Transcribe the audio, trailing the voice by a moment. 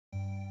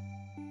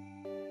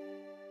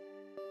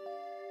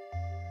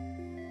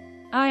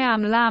I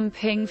am Lam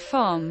Ping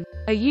Fong,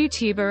 a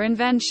YouTuber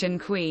invention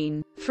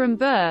queen. From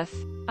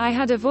birth, I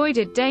had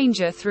avoided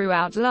danger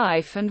throughout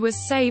life and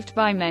was saved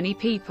by many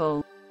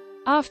people.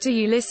 After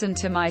you listen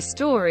to my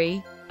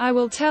story, I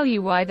will tell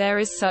you why there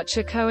is such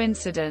a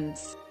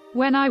coincidence.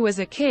 When I was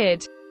a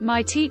kid,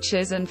 my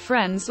teachers and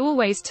friends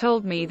always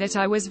told me that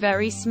I was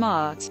very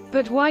smart,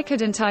 but why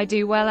couldn't I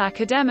do well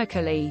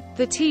academically?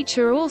 The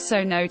teacher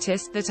also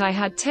noticed that I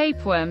had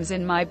tapeworms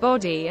in my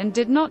body and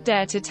did not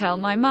dare to tell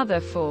my mother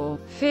for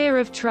fear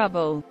of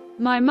trouble.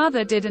 My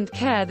mother didn't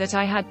care that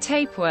I had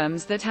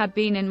tapeworms that had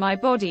been in my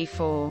body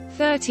for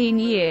 13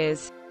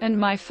 years. And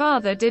my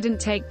father didn't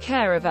take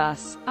care of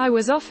us. I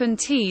was often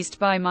teased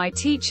by my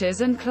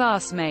teachers and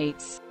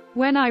classmates.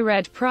 When I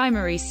read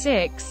primary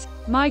 6,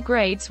 my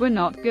grades were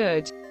not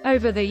good.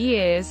 Over the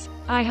years,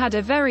 I had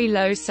a very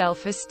low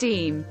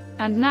self-esteem,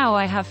 and now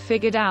I have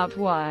figured out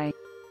why.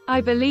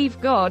 I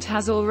believe God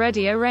has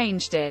already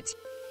arranged it.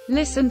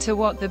 Listen to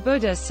what the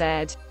Buddha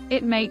said.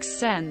 It makes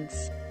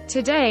sense.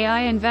 Today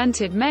I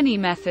invented many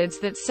methods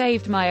that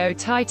saved my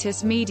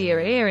otitis media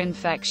ear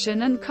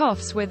infection and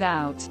coughs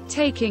without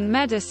taking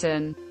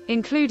medicine,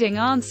 including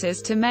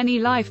answers to many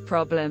life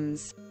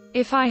problems.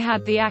 If I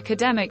had the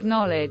academic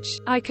knowledge,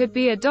 I could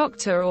be a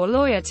doctor or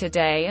lawyer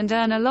today and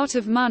earn a lot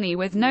of money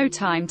with no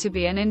time to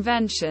be an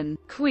invention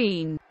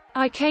queen.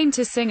 I came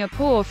to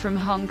Singapore from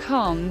Hong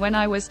Kong when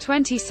I was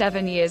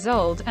 27 years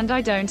old, and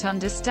I don't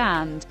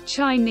understand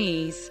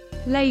Chinese.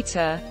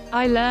 Later,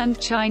 I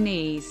learned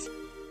Chinese.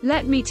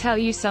 Let me tell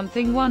you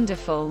something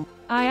wonderful.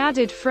 I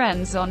added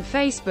friends on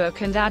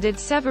Facebook and added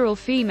several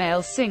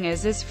female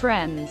singers as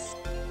friends.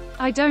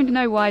 I don't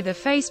know why the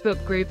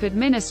Facebook group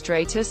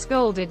administrator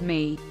scolded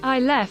me. I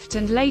left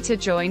and later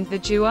joined the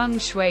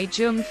Zhuang Shui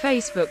Zheng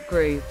Facebook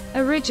group.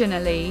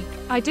 Originally,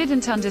 I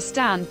didn't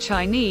understand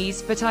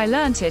Chinese, but I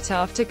learnt it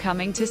after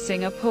coming to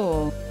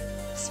Singapore.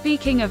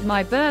 Speaking of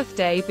my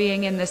birthday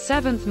being in the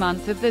 7th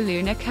month of the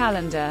lunar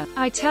calendar,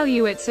 I tell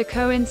you it's a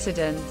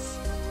coincidence.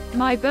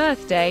 My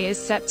birthday is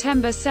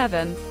September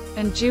 7th,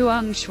 and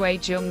Zhuang Shui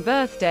Zheng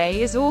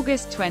birthday is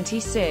August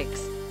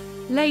 26th.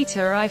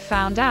 Later I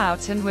found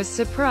out and was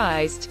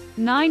surprised.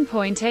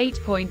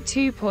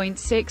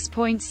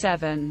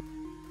 9.8.2.6.7.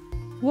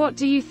 What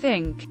do you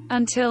think?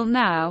 Until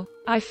now,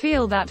 I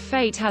feel that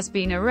fate has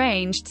been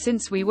arranged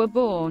since we were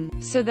born,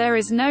 so there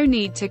is no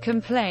need to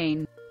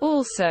complain.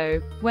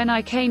 Also, when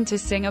I came to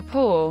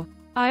Singapore,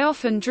 I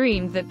often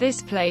dreamed that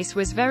this place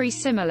was very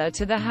similar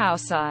to the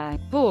house I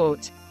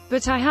bought,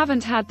 but I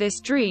haven't had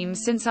this dream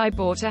since I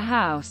bought a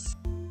house.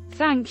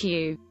 Thank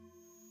you.